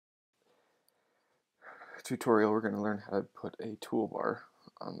tutorial, we're going to learn how to put a toolbar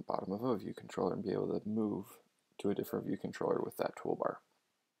on the bottom of a view controller and be able to move to a different view controller with that toolbar.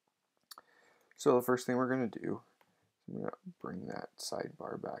 So the first thing we're going to do, I'm going to bring that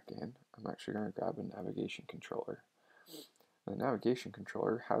sidebar back in. I'm actually going to grab a navigation controller. The navigation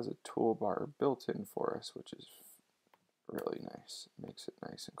controller has a toolbar built in for us, which is really nice. It makes it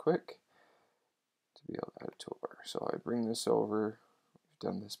nice and quick to be able to add a toolbar. So I bring this over. We've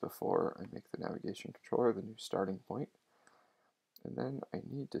done this before. I make the navigation controller the new starting point. And then I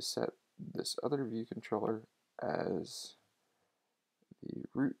need to set this other view controller as the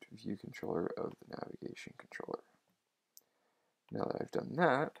root view controller of the navigation controller. Now that I've done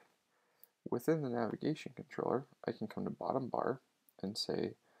that, within the navigation controller, I can come to bottom bar and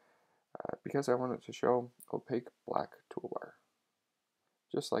say, because I want it to show opaque black toolbar.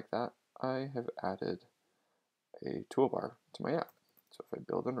 Just like that, I have added a toolbar to my app. So if I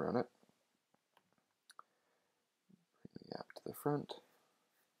build and run it, bring the app to the front,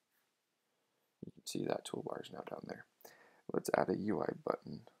 you can see that toolbar is now down there. Let's add a UI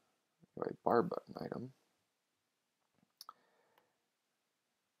button, UI bar button item.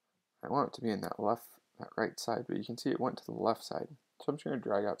 I want it to be in that right side, but you can see it went to the left side. So I'm just going to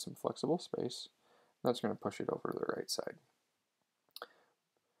drag out some flexible space, and that's going to push it over to the right side.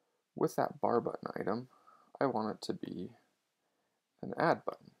 With that bar button item, I want it to be an add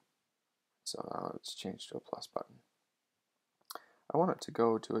button. So now it's changed to a plus button. I want it to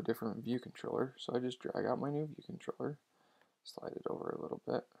go to a different view controller, so I just drag out my new view controller, slide it over a little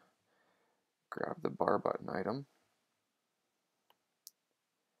bit, grab the bar button item,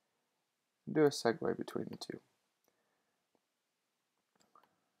 and do a segue between the two.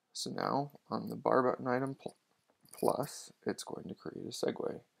 So now on the bar button item plus, it's going to create a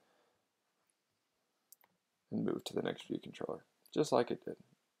segue and move to the next view controller, just like it did.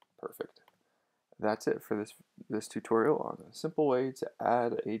 Perfect. That's it for this tutorial on a simple way to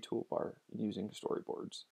add a toolbar using storyboards.